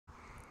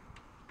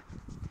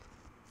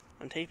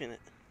I'm taping it.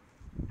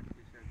 You're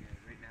so good.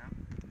 Right now?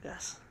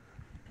 Yes.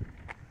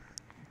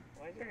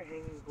 Why is there a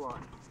hanging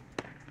block?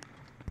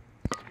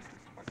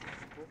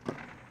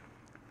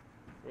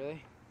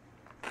 Really?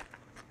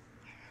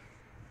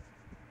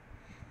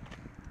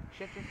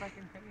 Shut your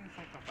fucking face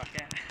like the fuck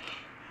out.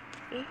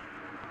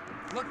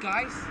 Look,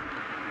 guys.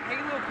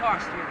 Halo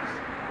costumes.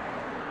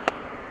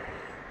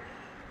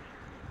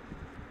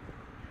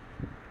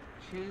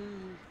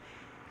 Choose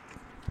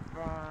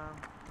from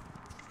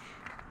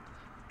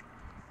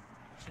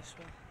this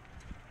one.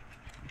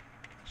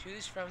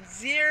 Choose from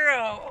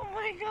 0. Oh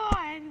my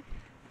god.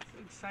 So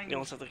exciting. You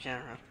almost have the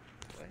camera.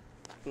 What?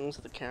 You almost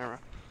have the camera.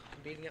 I'm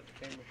beating up the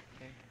camera.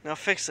 Okay. Now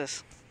fix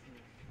this.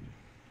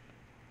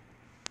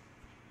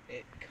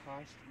 It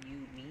cost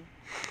you me.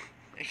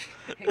 It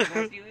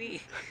cost you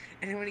me.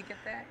 Anybody get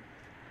that?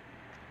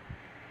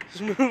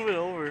 Just move it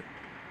over.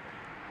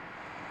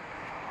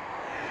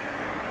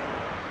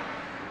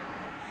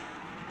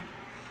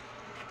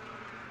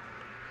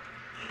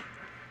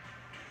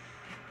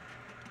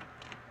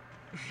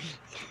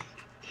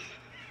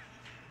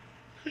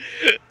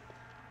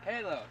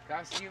 Halo,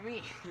 cost you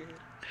me.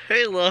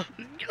 Halo,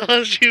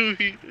 costume.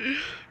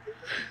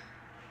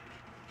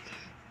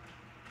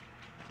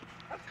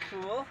 That's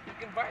cool. You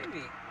can buy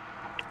me.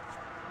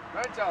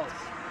 Rentals.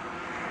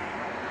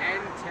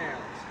 And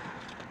tails.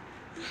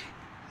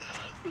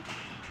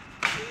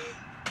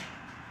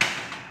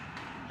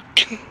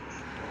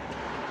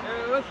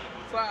 Choose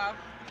from.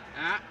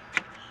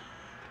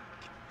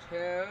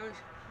 Choose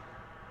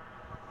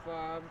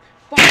from.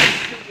 Fuck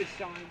stupid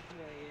sign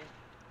player.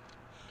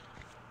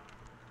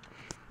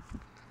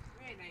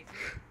 Very nice.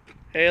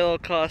 Halo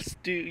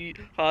cost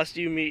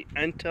you me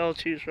Intel,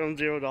 choose from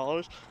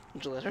 $0.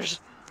 Which letters?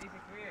 Come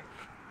here.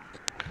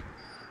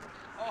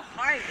 Oh,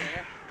 hi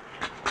there.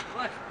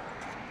 Look.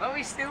 What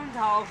we still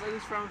tell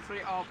is from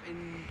 3 up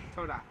in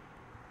Toda.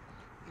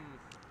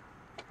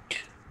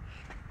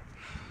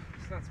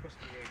 It's not supposed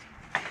to be good.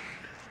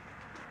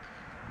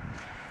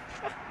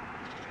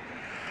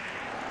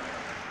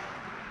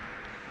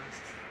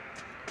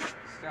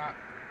 Stop.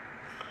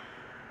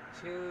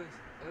 Choose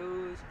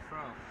Uzi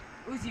from.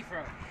 Uzi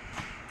from.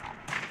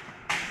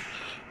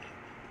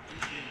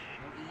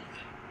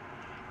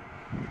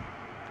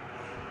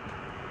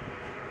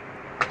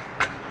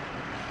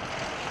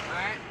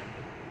 Alright.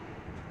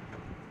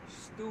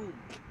 Stoom.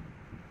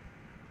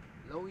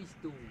 Lowy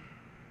stoom.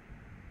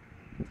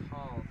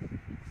 Tall.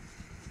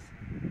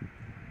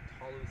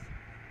 Tallus.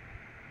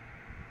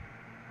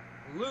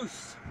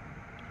 Loose.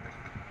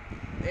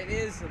 It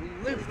is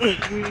loose.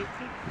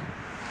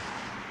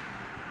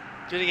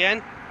 Do it again.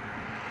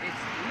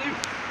 It's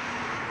loose.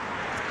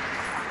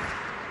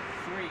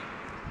 3.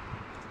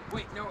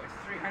 Wait, no, it's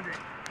 300.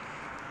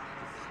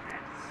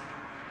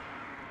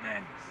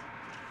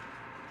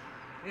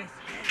 This is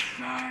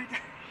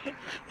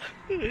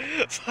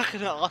good.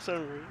 Fucking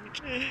awesome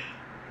route.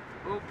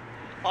 Oop.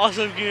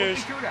 Awesome gears.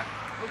 Oopie-tuna.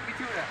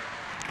 Oopie-tuna.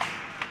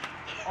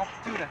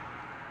 Oop-tuna.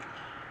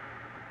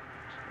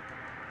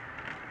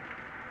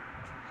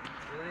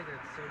 Really?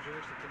 That's so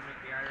Jewish it didn't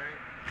make the eye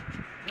right?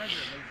 You guys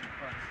are lazy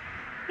fucks.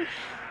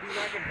 He's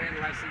like a band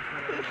license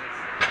for minutes.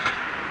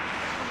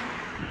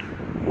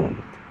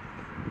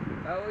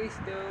 Lowy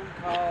Stoom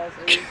calls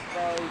East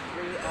Bow 3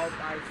 of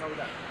I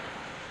soda.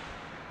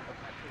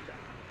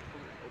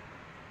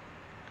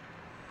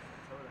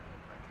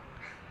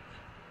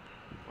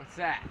 What's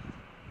that?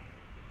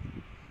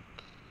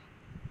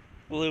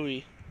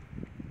 Louis.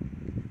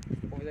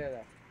 Over there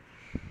though.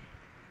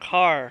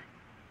 Car.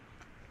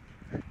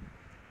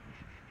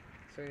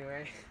 So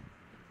anyway,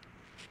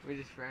 we're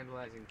just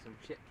vandalizing some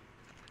shit.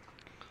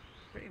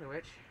 Speaking of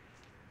which,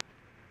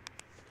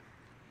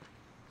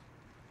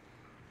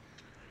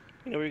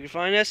 You know where you can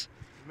find us?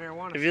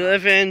 marijuana. If you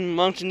live in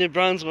Moncton, New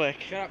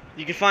Brunswick, Shut up.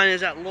 you can find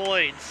us at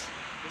Lloyd's.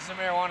 This is a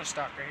marijuana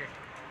stock right here.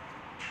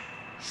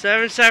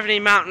 770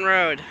 Mountain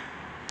Road.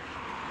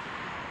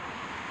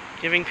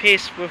 Giving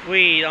peace with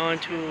weed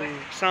onto a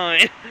sign.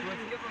 Let's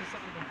give them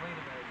something to complain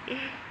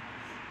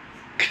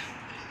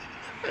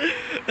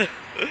about.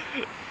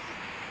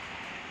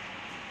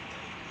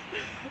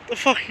 What the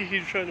fuck are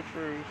you trying to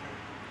prove?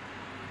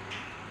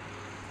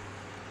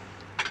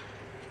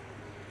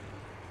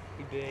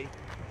 You big.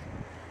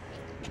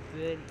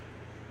 Good.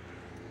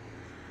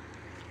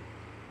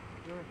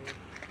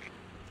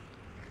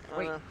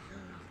 Wait,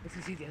 let's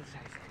go see the other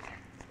side.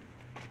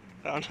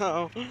 I don't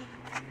know.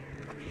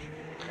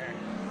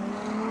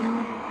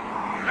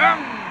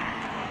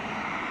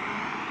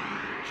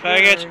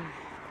 Faggot.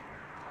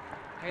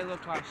 Halo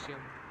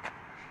costume.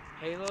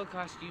 Halo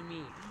costume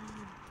me.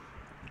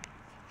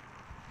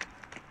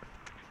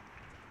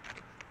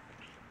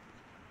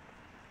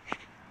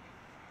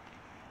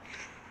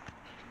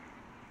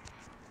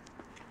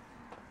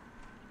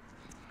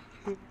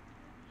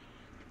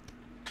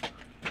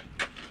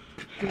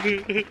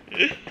 It's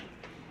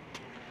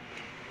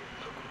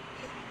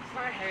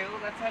not Halo,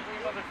 that's ugly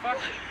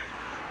motherfucker.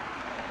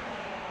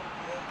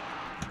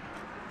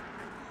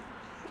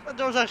 The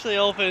door's actually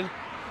open.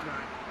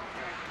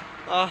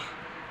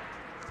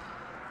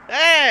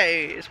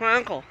 Hey, it's my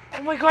uncle.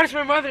 Oh my god, it's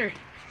my mother.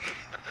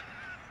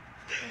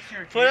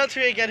 Point out to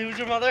me again, who's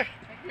your mother?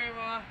 My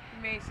grandma,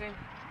 Mason.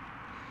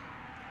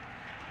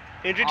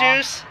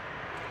 Introduce.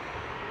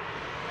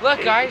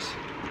 Look, guys,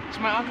 it's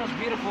my uncle's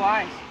beautiful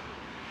eyes.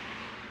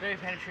 Very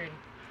penetrating.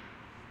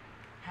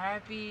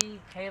 Happy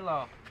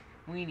Halo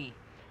Weenie.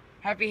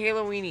 Happy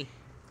Halo Weenie.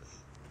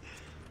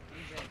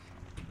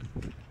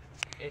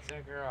 It's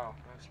a girl.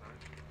 No, it's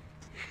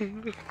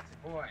not. It's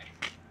a boy.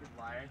 You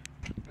liar.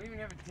 I don't even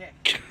have a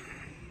dick.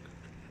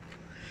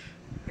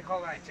 They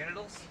call that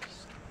genitals?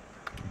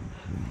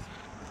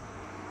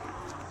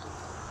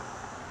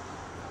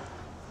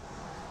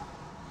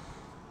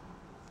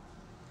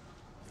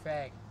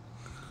 Fag.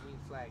 I mean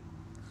flag.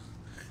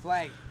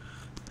 Flag.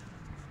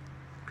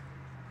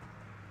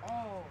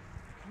 Oh,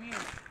 come here.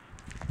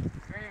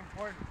 Very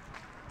important.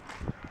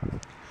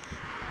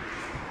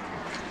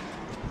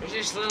 There's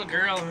this little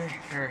girl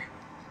here.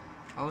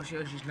 Oh,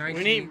 she's 19.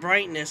 We need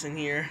brightness in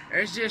here.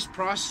 There's this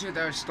prostitute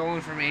that was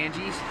stolen from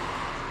Angie's.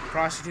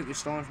 Prostitute was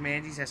stolen from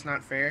Angie's. That's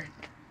not fair.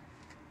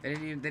 They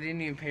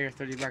didn't even pay her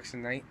 $30 a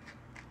night.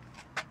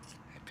 I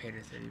paid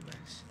her $30.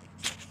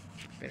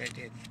 But I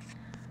did.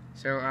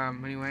 So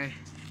anyway.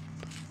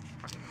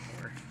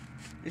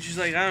 And she's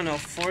like, I don't know,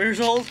 4 years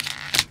old?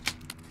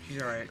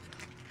 She's alright.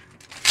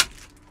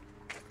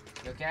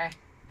 You okay?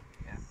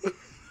 Yeah.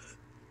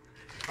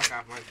 Fuck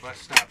off my butt,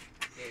 stop.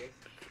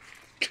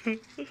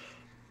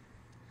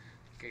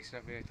 Okay,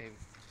 stop videotaping.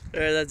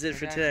 Alright, that's it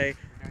for today.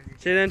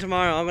 See you then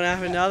tomorrow. I'm gonna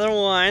have another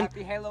one.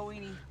 Happy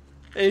Halloweeny.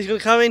 And he's gonna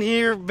come in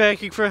here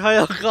begging for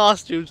Halo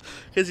costumes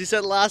because he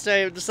said last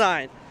night of the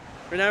sign.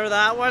 Remember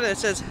that one? It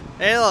says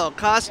Halo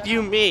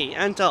costume me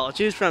until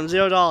choose from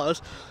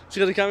 $0. He's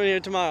gonna come in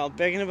here tomorrow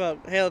begging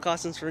about Halo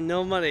costumes for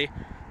no money.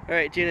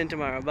 Alright, tune in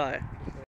tomorrow. Bye.